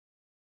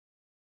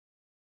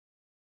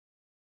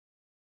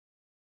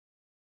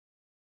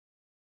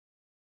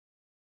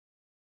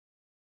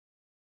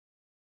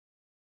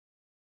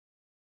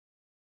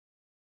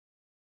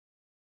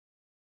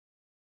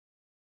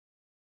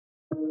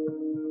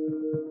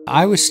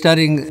I was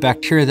studying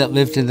bacteria that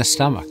lived in the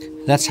stomach.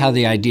 That's how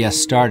the idea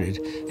started.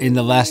 In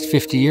the last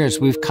 50 years,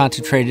 we've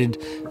concentrated,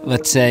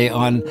 let's say,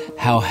 on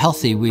how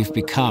healthy we've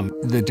become.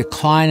 The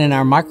decline in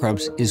our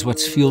microbes is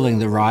what's fueling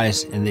the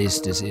rise in these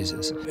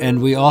diseases.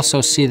 And we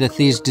also see that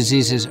these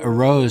diseases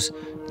arose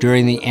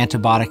during the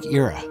antibiotic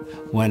era,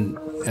 when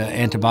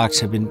antibiotics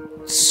have been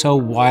so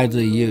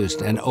widely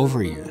used and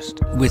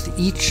overused. With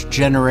each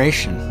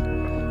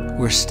generation,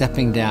 we're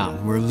stepping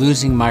down. We're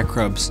losing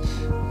microbes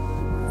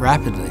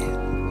rapidly.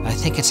 I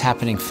think it's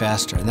happening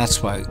faster, and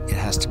that's why it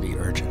has to be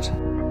urgent.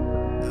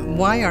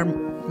 Why are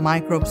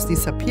microbes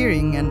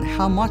disappearing, and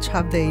how much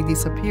have they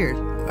disappeared?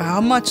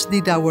 How much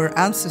did our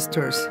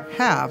ancestors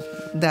have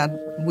that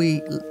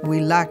we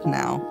lack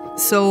now?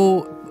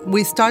 So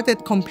we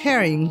started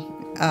comparing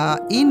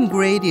in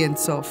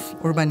gradients of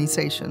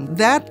urbanization.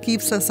 That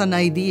gives us an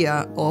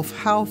idea of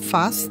how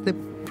fast the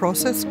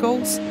process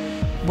goes,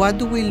 what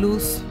do we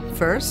lose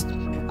first,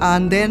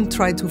 and then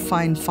try to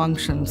find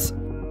functions.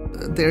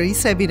 There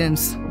is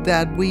evidence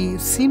that we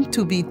seem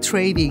to be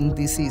trading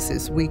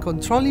diseases. We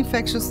control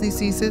infectious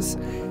diseases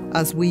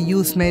as we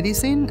use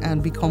medicine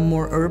and become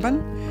more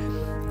urban,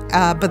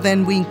 but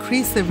then we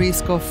increase the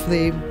risk of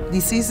the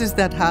diseases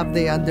that have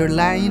the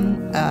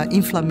underlying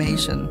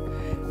inflammation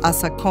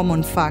as a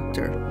common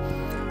factor.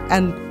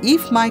 And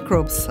if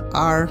microbes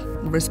are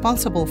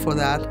responsible for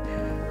that,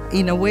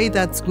 in a way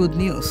that's good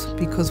news,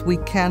 because we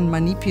can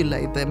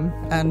manipulate them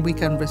and we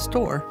can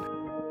restore.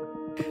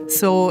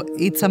 So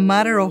it's a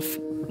matter of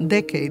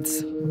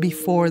decades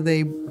before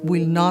they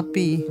will not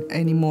be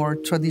any more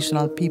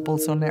traditional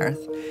peoples on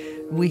Earth.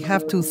 We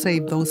have to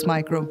save those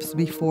microbes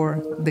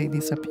before they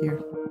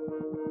disappear.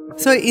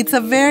 So it's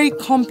a very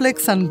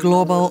complex and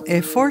global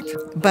effort,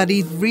 but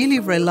it really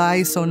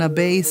relies on a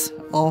base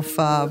of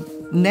a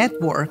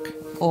network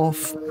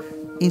of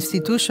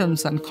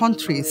institutions and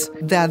countries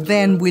that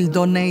then will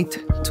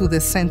donate to the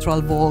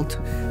central vault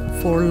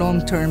for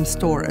long-term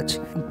storage.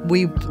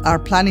 We are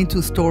planning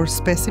to store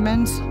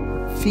specimens,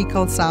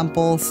 fecal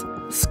samples,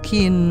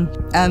 skin,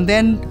 and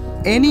then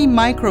any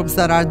microbes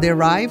that are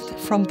derived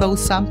from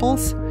those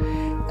samples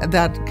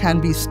that can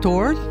be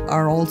stored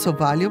are also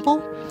valuable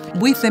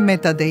with the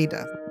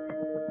metadata.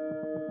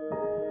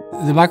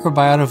 The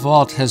Microbiota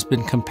Vault has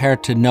been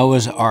compared to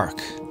Noah's Ark.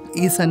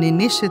 It's an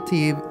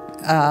initiative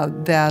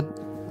that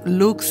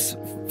looks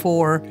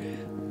for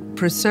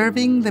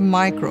preserving the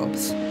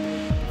microbes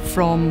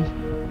from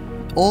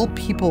all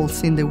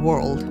peoples in the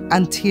world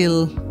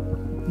until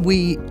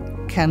we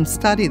can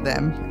study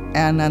them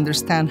and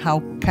understand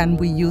how can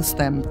we use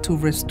them to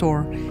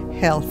restore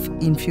health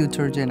in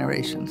future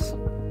generations.